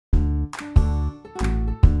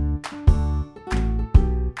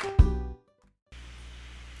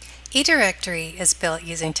eDirectory is built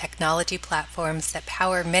using technology platforms that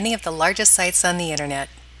power many of the largest sites on the Internet.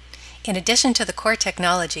 In addition to the core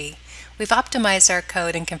technology, we've optimized our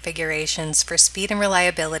code and configurations for speed and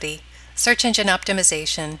reliability, search engine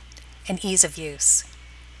optimization, and ease of use.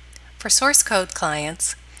 For source code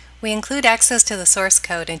clients, we include access to the source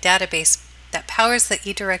code and database that powers the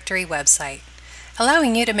eDirectory website,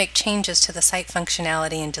 allowing you to make changes to the site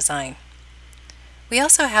functionality and design. We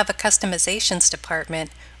also have a customizations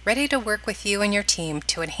department ready to work with you and your team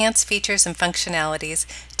to enhance features and functionalities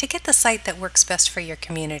to get the site that works best for your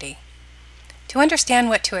community. To understand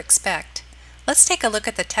what to expect, let's take a look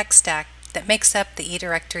at the tech stack that makes up the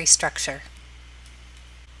eDirectory structure.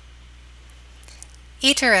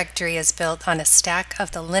 eDirectory is built on a stack of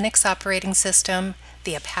the Linux operating system,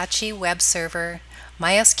 the Apache web server,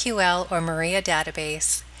 MySQL or Maria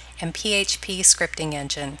database, and PHP scripting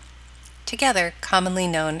engine, together commonly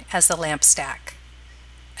known as the LAMP stack.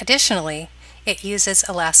 Additionally, it uses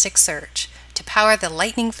Elasticsearch to power the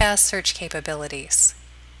lightning-fast search capabilities.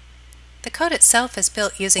 The code itself is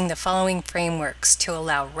built using the following frameworks to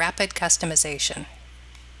allow rapid customization.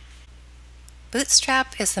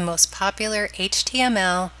 Bootstrap is the most popular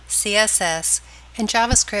HTML, CSS, and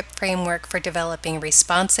JavaScript framework for developing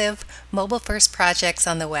responsive, mobile-first projects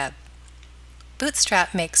on the web.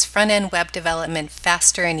 Bootstrap makes front-end web development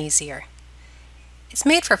faster and easier. It's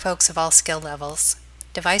made for folks of all skill levels,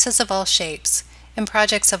 devices of all shapes, and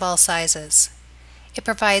projects of all sizes. It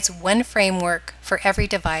provides one framework for every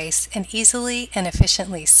device and easily and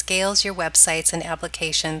efficiently scales your websites and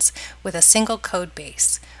applications with a single code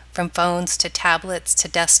base, from phones to tablets to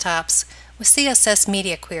desktops, with CSS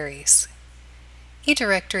media queries.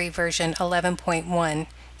 eDirectory version 11.1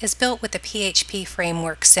 is built with the PHP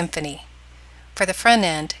framework Symfony. For the front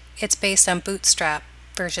end, it's based on Bootstrap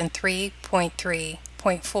version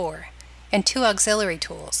 3.3.4 and two auxiliary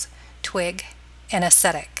tools, Twig and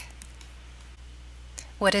Ascetic.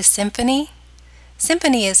 What is Symfony?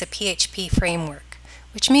 Symfony is a PHP framework,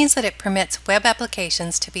 which means that it permits web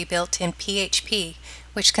applications to be built in PHP,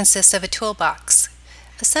 which consists of a toolbox,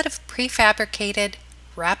 a set of prefabricated,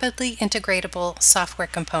 rapidly integratable software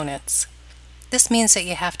components. This means that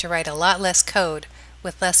you have to write a lot less code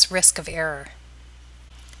with less risk of error.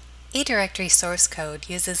 eDirectory source code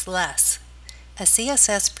uses less, a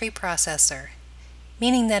CSS preprocessor,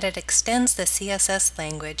 meaning that it extends the CSS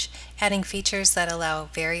language, adding features that allow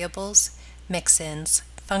variables, mix-ins,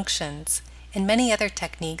 functions, and many other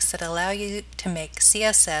techniques that allow you to make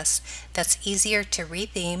CSS that's easier to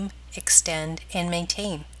retheme, extend, and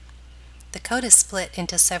maintain. The code is split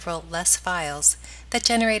into several less files that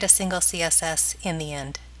generate a single CSS in the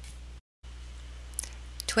end.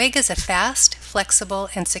 Twig is a fast, flexible,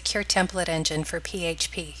 and secure template engine for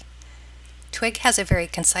PHP. Twig has a very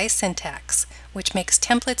concise syntax, which makes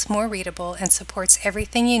templates more readable and supports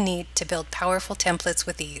everything you need to build powerful templates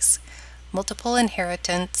with ease: multiple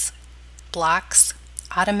inheritance, blocks,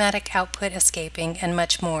 automatic output escaping, and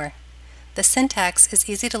much more. The syntax is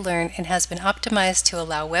easy to learn and has been optimized to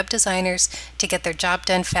allow web designers to get their job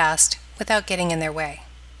done fast without getting in their way.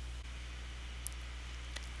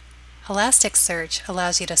 Elasticsearch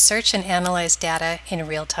allows you to search and analyze data in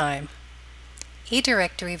real time.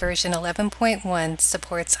 eDirectory version 11.1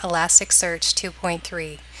 supports Elasticsearch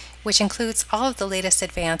 2.3, which includes all of the latest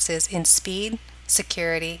advances in speed,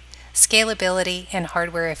 security, scalability, and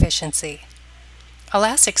hardware efficiency.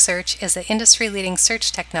 Elasticsearch is an industry-leading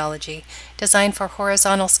search technology designed for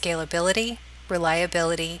horizontal scalability,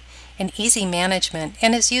 reliability, and easy management,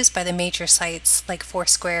 and is used by the major sites like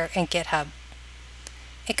Foursquare and GitHub.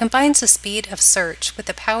 It combines the speed of search with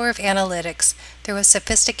the power of analytics through a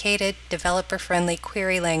sophisticated, developer-friendly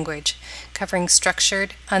query language covering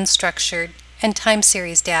structured, unstructured, and time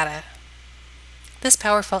series data. This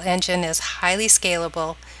powerful engine is highly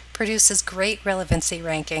scalable, produces great relevancy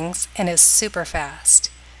rankings, and is super fast.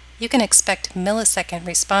 You can expect millisecond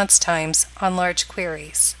response times on large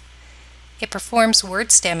queries. It performs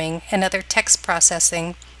word stemming and other text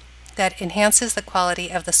processing that enhances the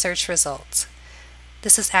quality of the search results.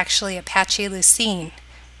 This is actually Apache Lucene,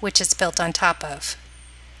 which it's built on top of.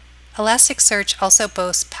 Elasticsearch also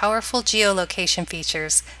boasts powerful geolocation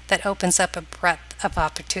features that opens up a breadth of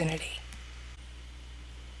opportunity.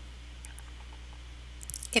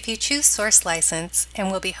 If you choose source license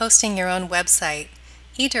and will be hosting your own website,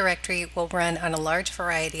 eDirectory will run on a large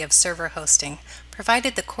variety of server hosting,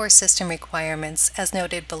 provided the core system requirements as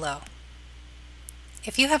noted below.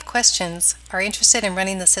 If you have questions, are interested in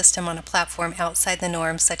running the system on a platform outside the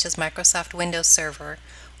norms such as Microsoft Windows Server,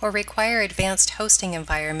 or require advanced hosting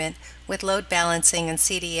environment with load balancing and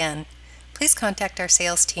CDN, please contact our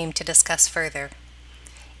sales team to discuss further.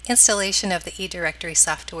 Installation of the eDirectory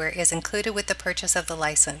software is included with the purchase of the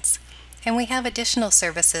license, and we have additional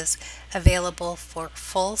services available for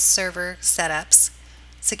full server setups,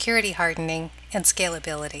 security hardening, and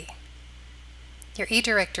scalability. Your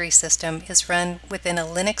eDirectory system is run within a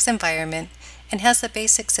Linux environment and has the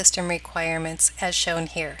basic system requirements as shown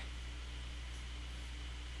here.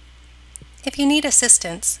 If you need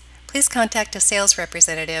assistance, please contact a sales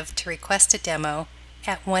representative to request a demo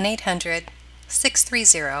at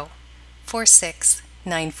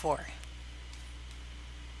 1-800-630-4694.